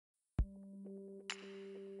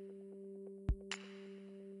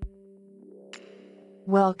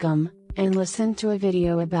Welcome, and listen to a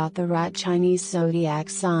video about the Rat Chinese Zodiac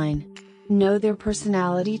sign. Know their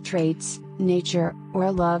personality traits, nature,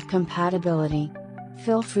 or love compatibility.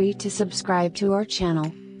 Feel free to subscribe to our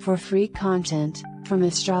channel, for free content, from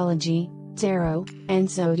astrology, tarot, and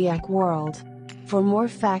zodiac world. For more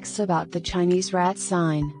facts about the Chinese rat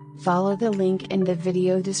sign, follow the link in the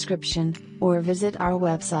video description, or visit our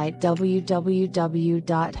website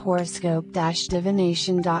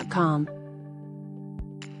www.horoscope-divination.com.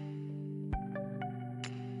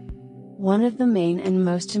 One of the main and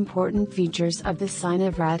most important features of the sign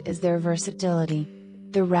of Rat is their versatility.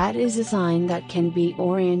 The Rat is a sign that can be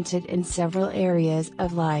oriented in several areas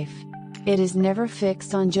of life. It is never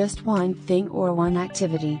fixed on just one thing or one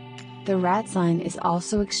activity. The Rat sign is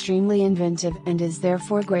also extremely inventive and is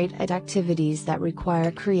therefore great at activities that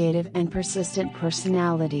require creative and persistent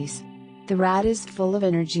personalities. The Rat is full of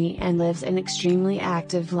energy and lives an extremely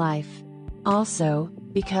active life. Also,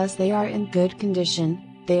 because they are in good condition,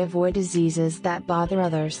 they avoid diseases that bother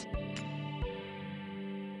others.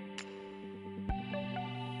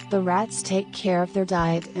 The Rats take care of their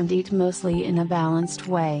diet and eat mostly in a balanced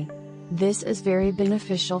way. This is very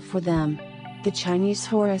beneficial for them. The Chinese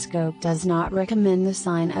horoscope does not recommend the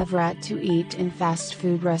sign of Rat to eat in fast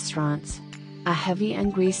food restaurants. A heavy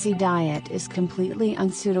and greasy diet is completely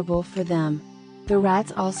unsuitable for them. The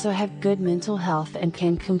Rats also have good mental health and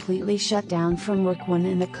can completely shut down from work when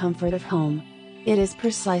in the comfort of home. It is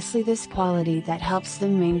precisely this quality that helps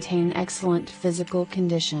them maintain excellent physical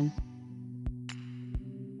condition.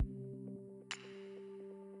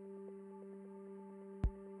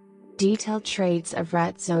 Detailed traits of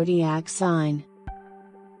Rat zodiac sign.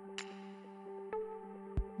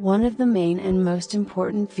 One of the main and most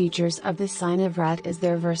important features of the sign of Rat is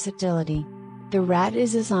their versatility. The Rat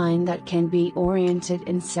is a sign that can be oriented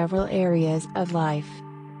in several areas of life.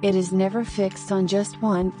 It is never fixed on just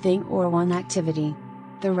one thing or one activity.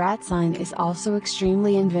 The Rat sign is also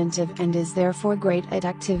extremely inventive and is therefore great at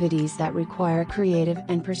activities that require creative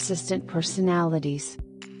and persistent personalities.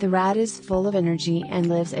 The Rat is full of energy and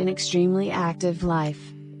lives an extremely active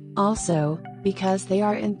life. Also, because they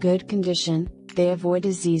are in good condition, they avoid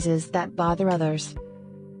diseases that bother others.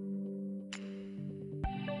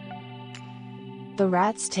 The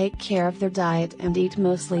Rats take care of their diet and eat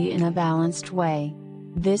mostly in a balanced way.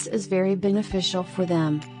 This is very beneficial for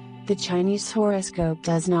them. The Chinese horoscope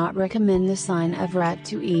does not recommend the sign of Rat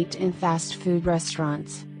to eat in fast food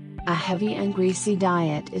restaurants. A heavy and greasy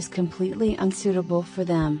diet is completely unsuitable for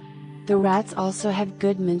them. The Rats also have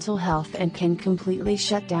good mental health and can completely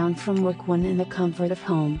shut down from work when in the comfort of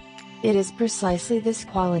home. It is precisely this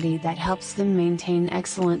quality that helps them maintain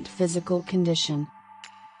excellent physical condition.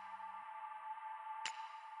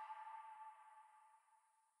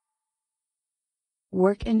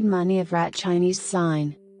 Work and money of Rat Chinese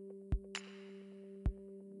sign.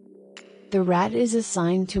 The Rat is a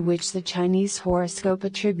sign to which the Chinese horoscope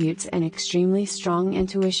attributes an extremely strong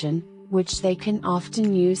intuition, which they can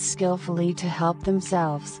often use skillfully to help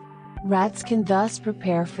themselves. Rats can thus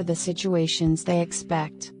prepare for the situations they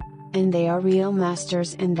expect. And they are real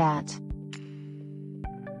masters in that.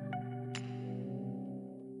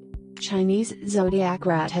 Chinese zodiac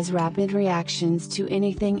Rat has rapid reactions to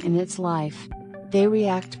anything in its life. They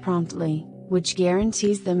react promptly, which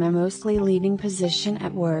guarantees them a mostly leading position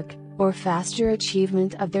at work, or faster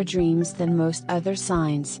achievement of their dreams than most other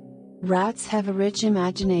signs. Rats have a rich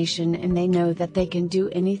imagination and they know that they can do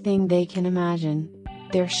anything they can imagine.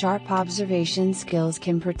 Their sharp observation skills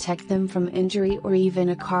can protect them from injury or even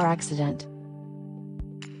a car accident.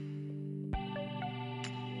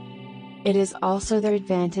 It is also their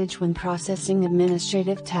advantage when processing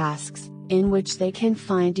administrative tasks, in which they can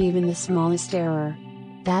find even the smallest error.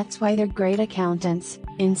 That's why they're great accountants,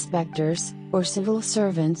 inspectors, or civil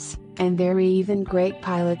servants, and they're even great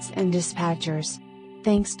pilots and dispatchers.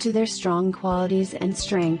 Thanks to their strong qualities and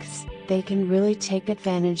strengths, they can really take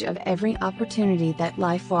advantage of every opportunity that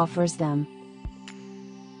life offers them.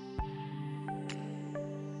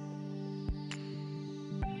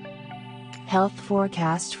 Health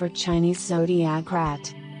forecast for Chinese zodiac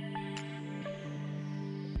Rat.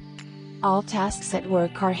 All tasks at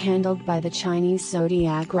work are handled by the Chinese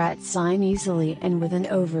zodiac Rat sign easily and with an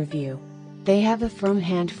overview. They have a firm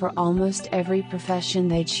hand for almost every profession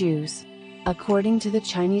they choose. According to the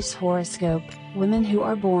Chinese horoscope, women who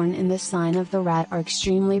are born in the sign of the Rat are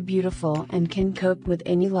extremely beautiful and can cope with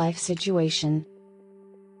any life situation.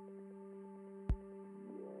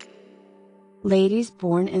 Ladies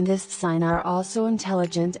born in this sign are also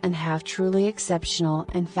intelligent and have truly exceptional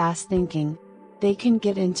and fast thinking. They can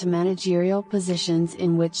get into managerial positions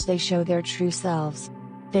in which they show their true selves.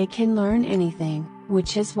 They can learn anything,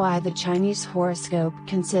 which is why the Chinese horoscope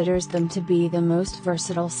considers them to be the most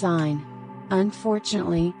versatile sign.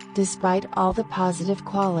 Unfortunately, despite all the positive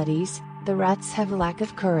qualities, the rats have a lack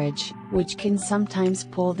of courage, which can sometimes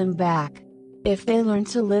pull them back. If they learn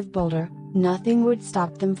to live bolder, nothing would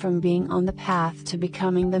stop them from being on the path to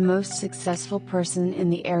becoming the most successful person in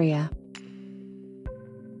the area.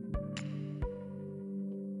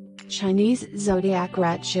 Chinese zodiac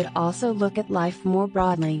rat should also look at life more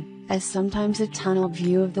broadly, as sometimes a tunnel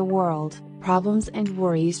view of the world, problems and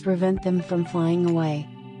worries prevent them from flying away.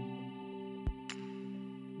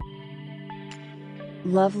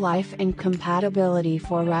 Love life and compatibility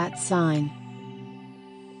for rat sign.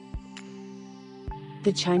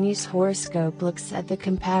 The Chinese horoscope looks at the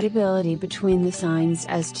compatibility between the signs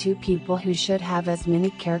as two people who should have as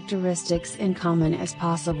many characteristics in common as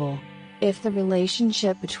possible. If the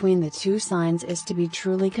relationship between the two signs is to be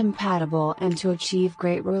truly compatible and to achieve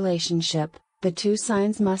great relationship, the two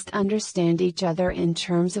signs must understand each other in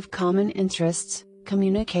terms of common interests,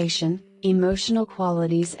 communication, emotional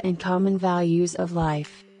qualities and common values of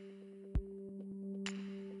life.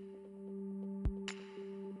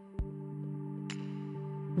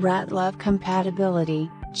 Rat love compatibility,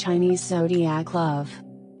 Chinese zodiac love.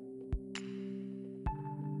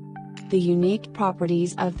 The unique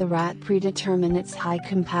properties of the rat predetermine its high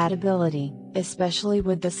compatibility, especially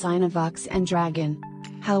with the sign of ox and dragon.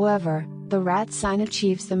 However, the rat sign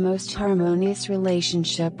achieves the most harmonious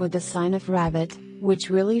relationship with the sign of rabbit, which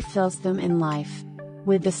really fills them in life.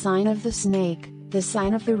 With the sign of the snake, the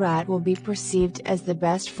sign of the rat will be perceived as the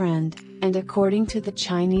best friend, and according to the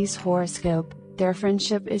Chinese horoscope, their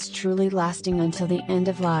friendship is truly lasting until the end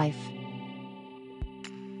of life.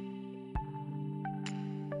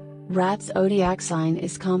 Rat's zodiac sign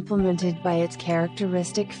is complemented by its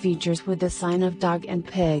characteristic features with the sign of dog and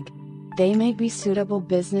pig. They may be suitable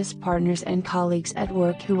business partners and colleagues at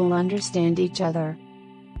work who will understand each other.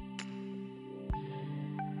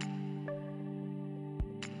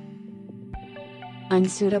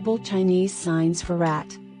 Unsuitable Chinese signs for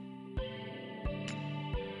rat.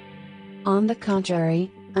 On the contrary,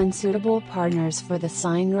 unsuitable partners for the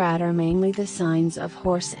sign rat are mainly the signs of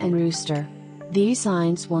horse and rooster. These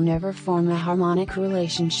signs will never form a harmonic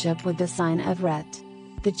relationship with the sign of rat.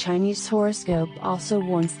 The Chinese horoscope also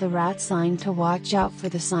warns the rat sign to watch out for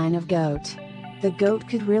the sign of goat. The goat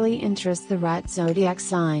could really interest the rat zodiac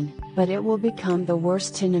sign, but it will become the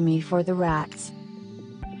worst enemy for the rats.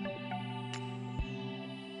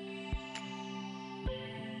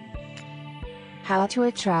 How to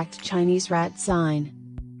attract Chinese rat sign.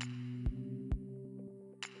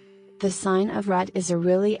 The sign of rat is a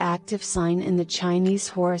really active sign in the Chinese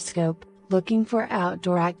horoscope, looking for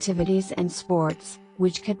outdoor activities and sports,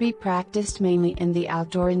 which could be practiced mainly in the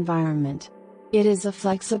outdoor environment. It is a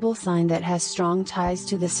flexible sign that has strong ties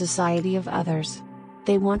to the society of others.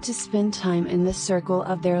 They want to spend time in the circle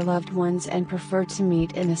of their loved ones and prefer to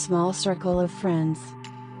meet in a small circle of friends.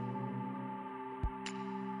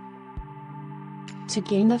 To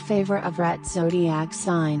gain the favor of rat zodiac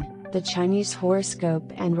sign, the Chinese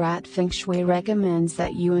horoscope and Rat Feng Shui recommends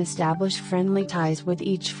that you establish friendly ties with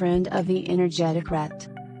each friend of the energetic rat.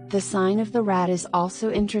 The sign of the rat is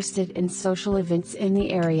also interested in social events in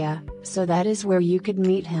the area, so that is where you could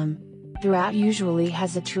meet him. The rat usually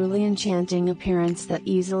has a truly enchanting appearance that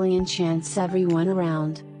easily enchants everyone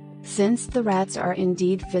around. Since the rats are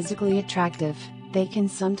indeed physically attractive, they can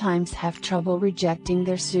sometimes have trouble rejecting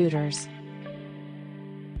their suitors.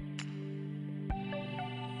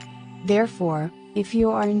 Therefore, if you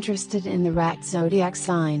are interested in the rat zodiac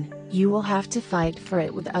sign, you will have to fight for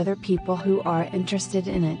it with other people who are interested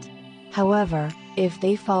in it. However, if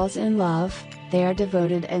they falls in love, they are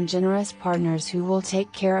devoted and generous partners who will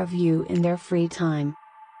take care of you in their free time.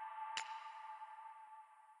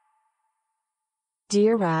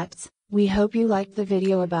 Dear rats, we hope you liked the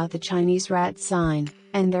video about the Chinese rat sign,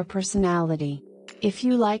 and their personality. If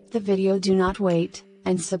you liked the video, do not wait,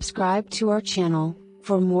 and subscribe to our channel,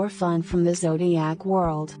 for more fun from the zodiac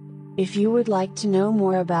world. If you would like to know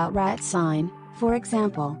more about rat sign, for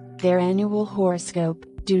example, their annual horoscope,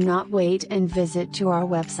 do not wait and visit to our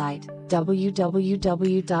website,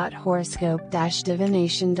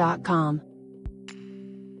 www.horoscope-divination.com.